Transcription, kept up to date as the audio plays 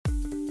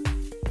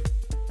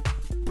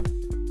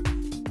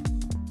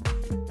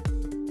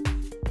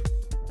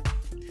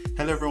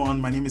Hello everyone,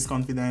 my name is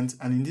Confident,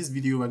 and in this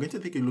video we're going to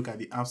take a look at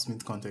the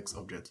Appsmith Context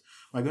Object.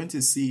 We're going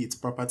to see its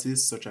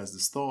properties such as the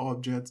store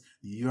object,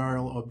 the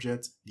URL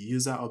object, the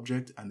user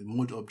object, and the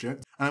mode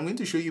object. And I'm going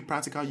to show you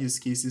practical use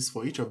cases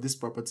for each of these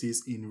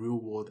properties in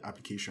real-world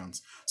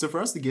applications. So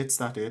for us to get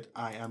started,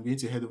 I am going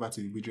to head over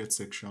to the widget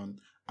section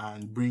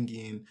and bring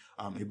in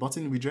a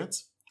button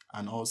widget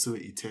and also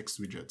a text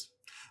widget.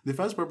 The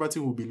first property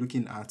we'll be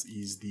looking at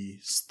is the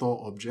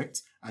store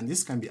object, and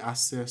this can be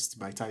accessed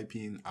by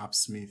typing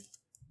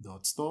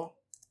appsmith.store,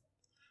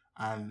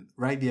 and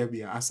right there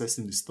we are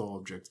accessing the store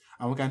object,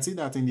 and we can see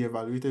that in the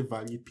evaluated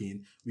value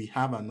pane we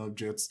have an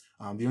object.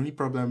 The only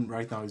problem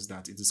right now is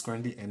that it is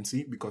currently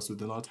empty because we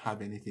do not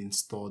have anything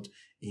stored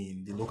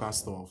in the local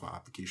store of our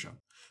application.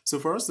 So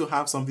for us to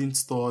have something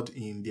stored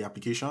in the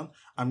application,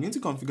 I'm going to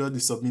configure the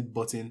submit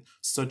button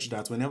such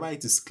that whenever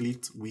it is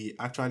clicked, we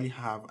actually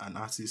have an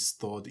artist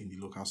stored in the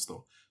local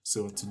store.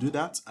 So to do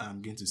that,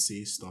 I'm going to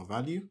say store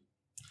value,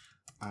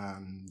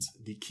 and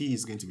the key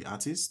is going to be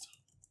artist,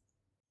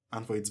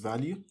 and for its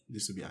value,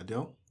 this will be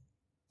Adele.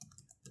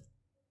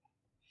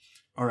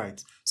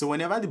 Alright, so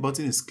whenever the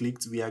button is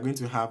clicked, we are going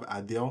to have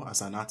Adele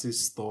as an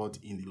artist stored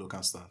in the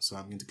local store. So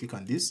I'm going to click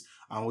on this,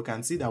 and we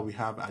can see that we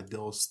have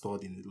Adele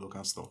stored in the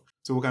local store.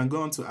 So we can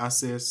go on to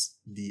access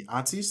the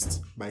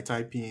artist by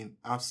typing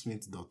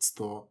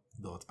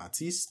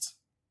appsmith.store.artist.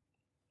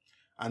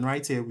 And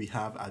right here we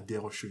have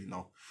Adele showing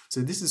up.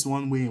 So this is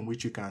one way in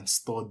which you can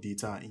store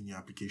data in your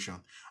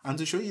application. And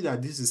to show you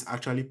that this is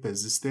actually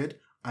persisted,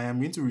 I am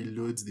going to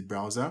reload the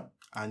browser,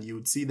 and you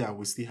would see that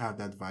we still have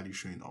that value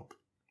showing up.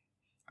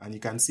 And you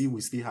can see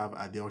we still have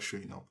Adele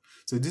showing up.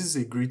 So this is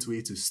a great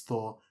way to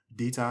store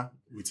data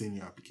within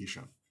your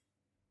application.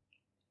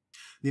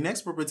 The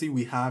next property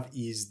we have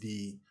is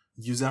the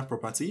user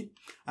property,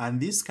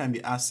 and this can be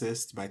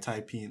accessed by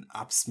typing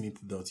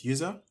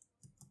appsmith.user.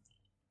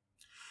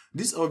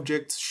 This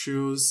object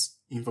shows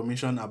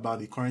information about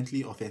the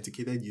currently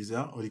authenticated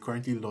user or the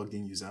currently logged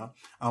in user,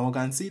 and we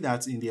can see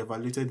that in the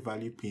evaluated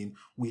value pane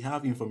we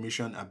have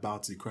information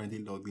about the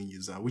currently logged in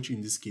user, which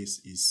in this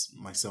case is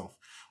myself.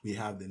 We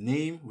have the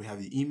name, we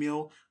have the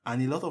email,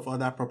 and a lot of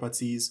other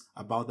properties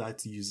about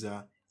that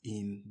user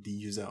in the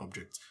user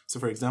object. So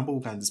for example,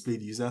 we can display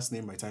the user's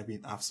name by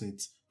typing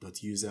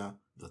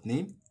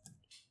appsmith.user.name,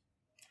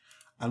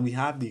 and we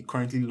have the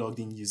currently logged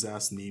in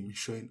user's name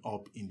showing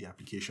up in the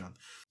application.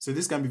 So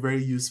this can be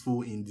very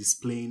useful in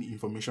displaying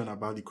information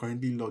about the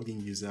currently logged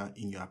in user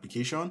in your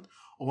application,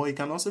 or it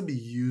can also be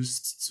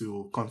used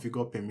to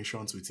configure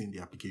permissions within the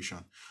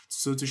application.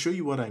 So to show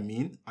you what I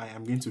mean, I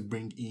am going to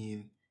bring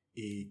in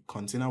a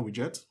container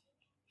widget,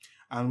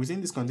 and within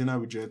this container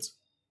widget,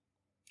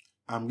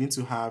 I'm going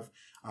to have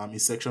a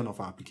section of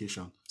our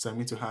application. So I'm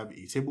going to have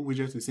a table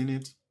widget within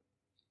it,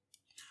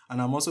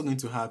 and I'm also going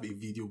to have a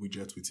video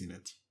widget within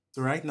it.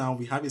 So right now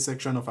we have a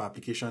section of our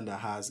application that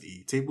has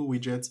a table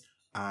widget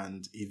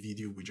and a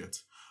video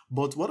widget.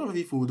 But what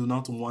if we do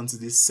not want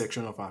this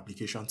section of our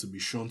application to be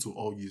shown to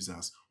all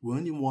users? We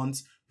only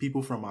want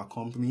people from our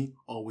company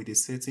or with a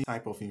certain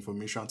type of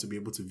information to be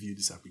able to view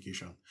this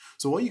application.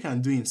 So what you can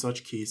do in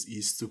such case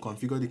is to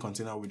configure the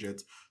container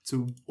widget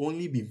to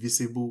only be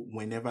visible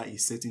whenever a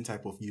certain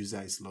type of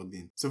user is logged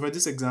in. So for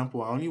this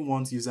example, I only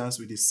want users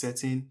with a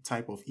certain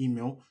type of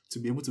email to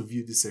be able to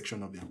view this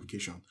section of the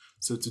application.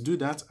 So to do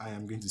that, I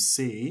am going to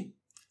say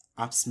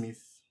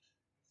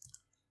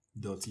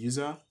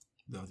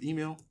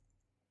appsmith.user.email.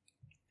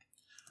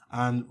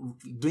 And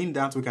doing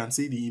that, we can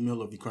see the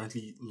email of the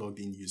currently logged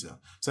in user.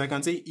 So I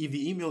can say if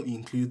the email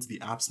includes the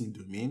Appsmith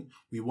domain,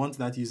 we want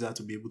that user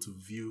to be able to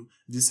view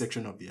this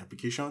section of the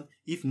application.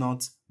 If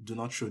not, do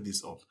not show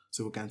this up.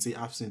 So we can say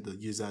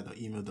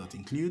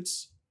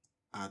appsmith.user.email.includes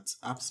at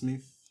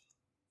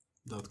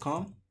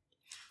appsmith.com.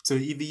 So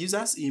if the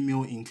user's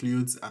email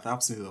includes at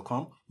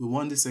appsmith.com, we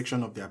want this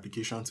section of the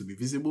application to be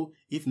visible.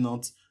 If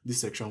not,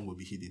 this section will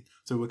be hidden.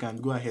 So we can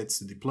go ahead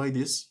to deploy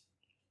this.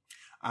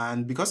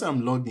 And because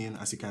I'm logged in,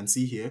 as you can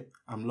see here,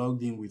 I'm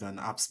logged in with an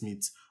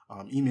Appsmith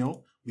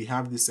email. We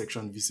have this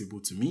section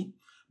visible to me,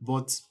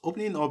 but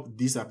opening up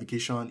this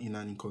application in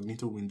an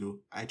incognito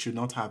window, I should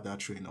not have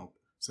that showing up.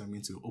 So I'm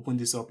going to open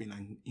this up in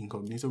an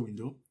incognito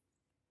window.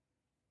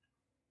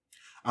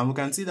 And we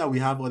can see that we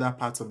have other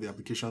parts of the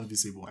application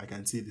visible. I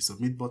can see the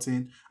submit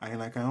button,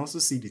 and I can also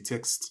see the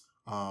text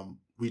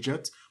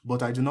widget,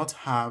 but I do not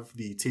have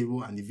the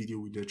table and the video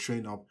widget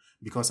showing up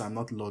because I'm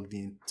not logged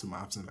in to my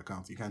Appsmith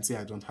account. You can see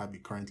I don't have a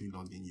currently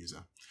logged in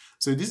user.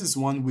 So this is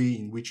one way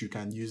in which you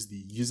can use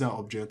the user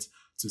object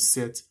to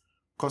set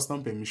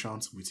custom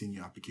permissions within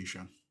your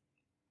application.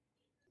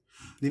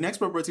 The next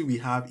property we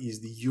have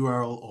is the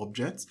URL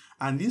object,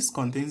 and this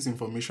contains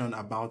information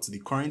about the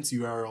current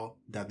URL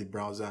that the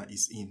browser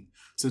is in.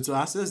 So to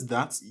access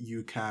that,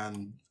 you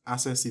can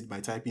access it by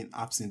typing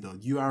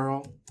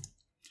appsmith.url.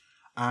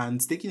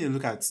 And taking a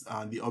look at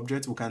the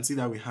object, we can see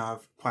that we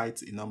have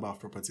quite a number of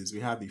properties. We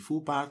have the full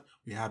path,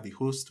 we have the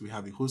host, we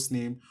have the host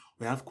name,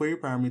 we have query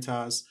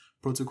parameters,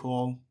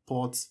 protocol,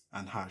 port,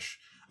 and hash.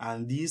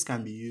 and these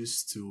can be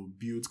used to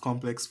build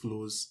complex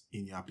flows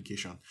in your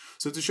application.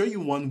 So to show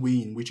you one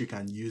way in which you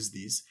can use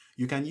this,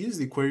 you can use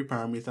the query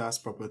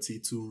parameters property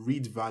to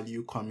read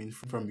value coming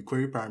from the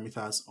query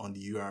parameters on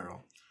the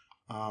URL.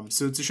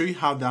 So to show you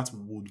how that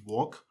would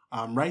work,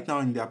 right now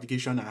in the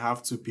application I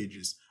have two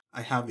pages.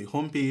 I have the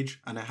home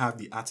page and I have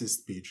the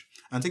artist page.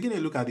 And taking a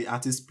look at the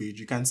artist page,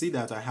 you can see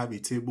that I have a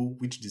table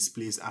which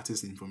displays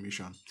artist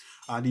information.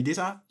 The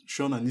data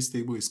shown on this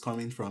table is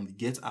coming from the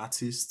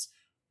getArtist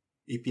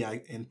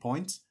API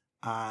endpoint.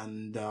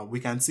 And we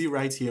can see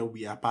right here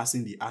we are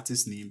passing the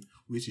artist name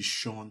which is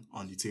shown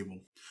on the table.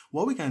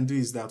 What we can do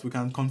is that we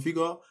can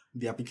configure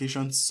the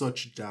application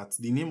such that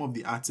the name of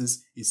the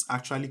artist is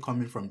actually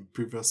coming from the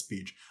previous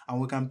page,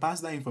 and we can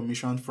pass that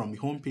information from the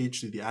home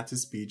page to the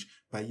artist page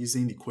by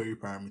using the query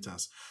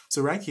parameters.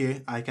 So right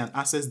here I can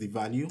access the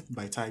value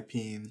by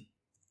typing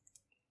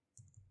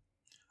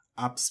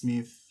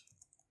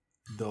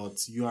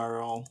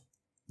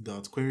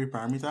appsmith.url.query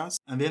parameters,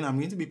 and then I'm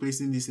going to be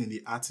placing this in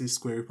the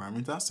artist query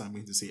parameters. So I'm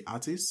going to say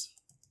artist,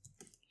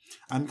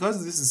 and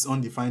because this is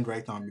undefined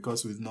right now,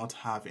 because we do not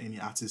have any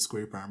artist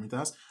query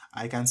parameters,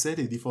 I can set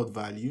a default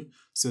value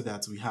so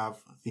that we have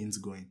things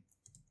going.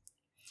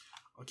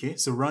 Okay,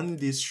 so running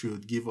this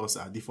should give us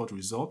our default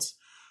results.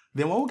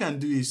 Then what we can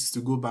do is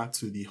to go back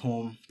to the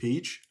home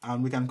page,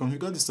 and we can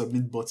configure the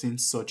submit button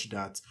such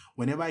that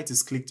whenever it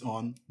is clicked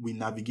on, we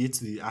navigate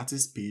to the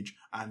artist page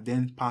and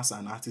then pass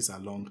an artist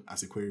along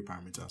as a query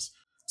parameters.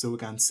 So we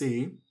can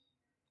say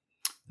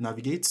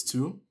navigate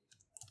to,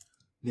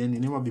 then the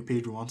name of the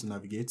page we want to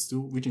navigate to,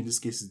 which in this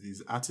case is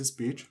the artist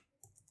page.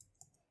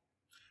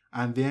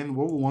 And then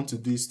what we want to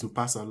do is to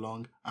pass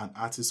along an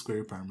artist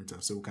query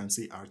parameter. So we can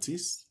say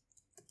artist,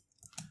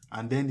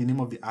 and then the name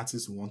of the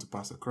artist we want to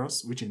pass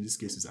across, which in this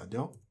case is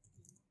Adele.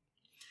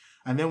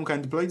 And then we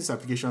can deploy this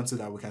application so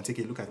that we can take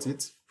a look at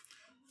it.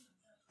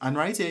 And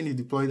right here in the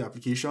deployed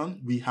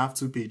application, we have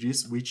two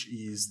pages, which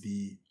is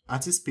the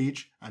artist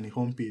page and the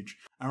home page.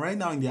 And right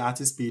now in the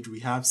artist page, we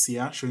have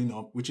Sia showing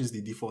up, which is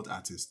the default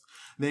artist.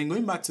 Then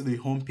going back to the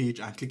home page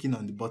and clicking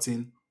on the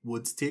button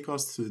would take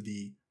us to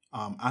the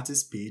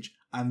artist page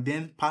and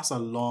then pass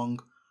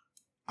along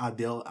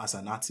Adele as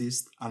an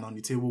artist, and on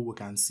the table we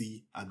can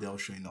see Adele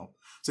showing up.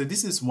 So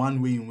this is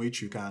one way in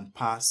which you can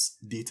pass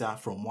data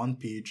from one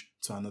page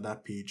to another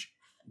page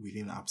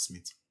within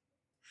Appsmith.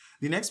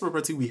 The next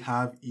property we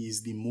have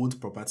is the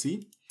mode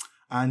property,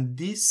 and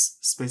this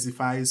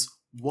specifies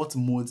what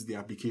mode the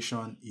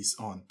application is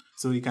on.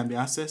 So it can be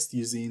accessed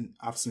using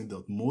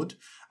appsmith.mode,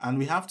 and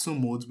we have two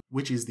modes,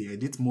 which is the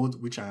edit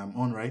mode, which I am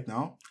on right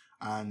now,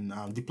 and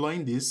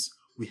deploying this,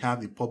 we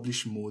have the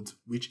publish mode,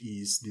 which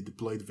is the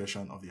deployed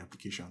version of the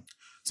application.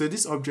 So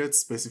this object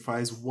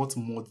specifies what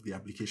mode the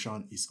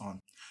application is on.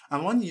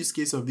 And one use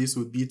case of this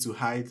would be to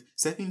hide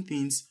certain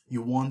things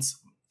you want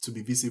to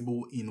be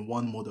visible in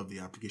one mode of the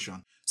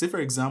application. Say for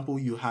example,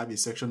 you have a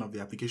section of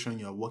the application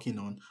you are working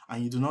on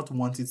and you do not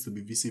want it to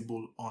be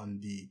visible on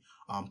the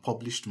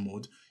published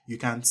mode. You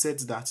can set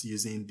that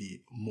using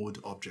the mode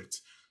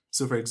object.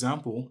 So for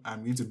example,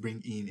 I'm going to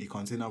bring in a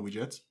container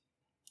widget.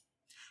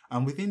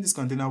 And within this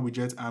container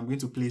widget, I'm going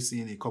to place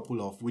in a couple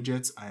of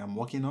widgets I am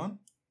working on.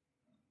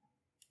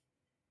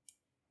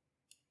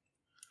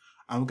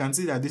 And we can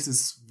see that this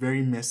is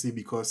very messy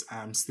because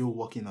I am still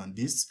working on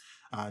this.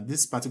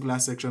 This particular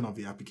section of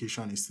the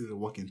application is still a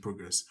work in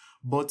progress.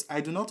 But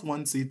I do not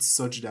want it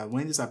such that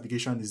when this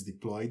application is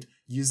deployed,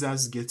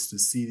 users get to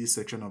see this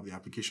section of the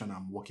application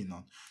I'm working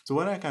on. So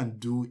what I can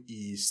do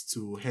is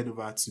to head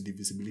over to the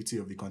visibility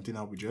of the container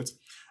widget,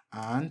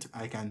 and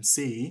I can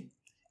say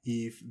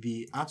if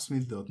the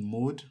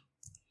appsmith.mode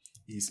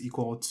is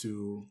equal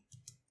to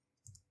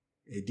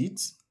edit.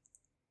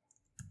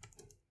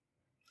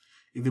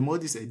 If the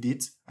mode is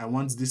edit, I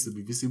want this to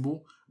be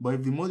visible, but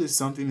if the mode is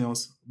something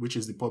else, which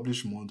is the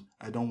publish mode,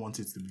 I don't want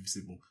it to be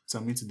visible. So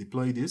I'm going to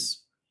deploy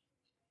this.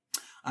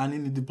 And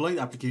in the deployed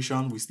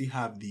application, we still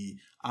have the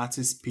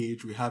artist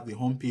page, we have the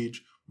home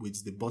page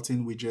with the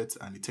button widget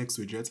and the text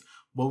widget,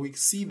 but we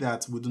see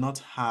that we do not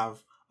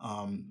have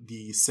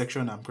the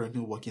section I'm currently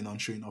working on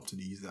showing up to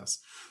the users.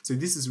 So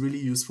this is really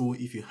useful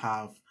if you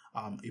have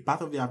a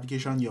part of the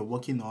application you're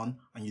working on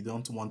and you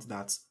don't want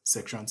that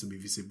section to be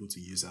visible to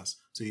users.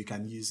 So you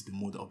can use the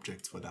mode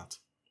object for that.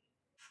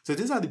 So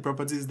these are the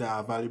properties that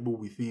are available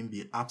within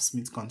the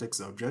Appsmith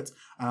Context Object,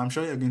 and I'm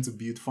sure you're going to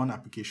build fun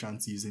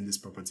applications using these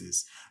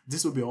properties.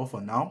 This will be all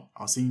for now.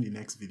 I'll see you in the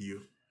next video.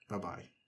 Bye bye.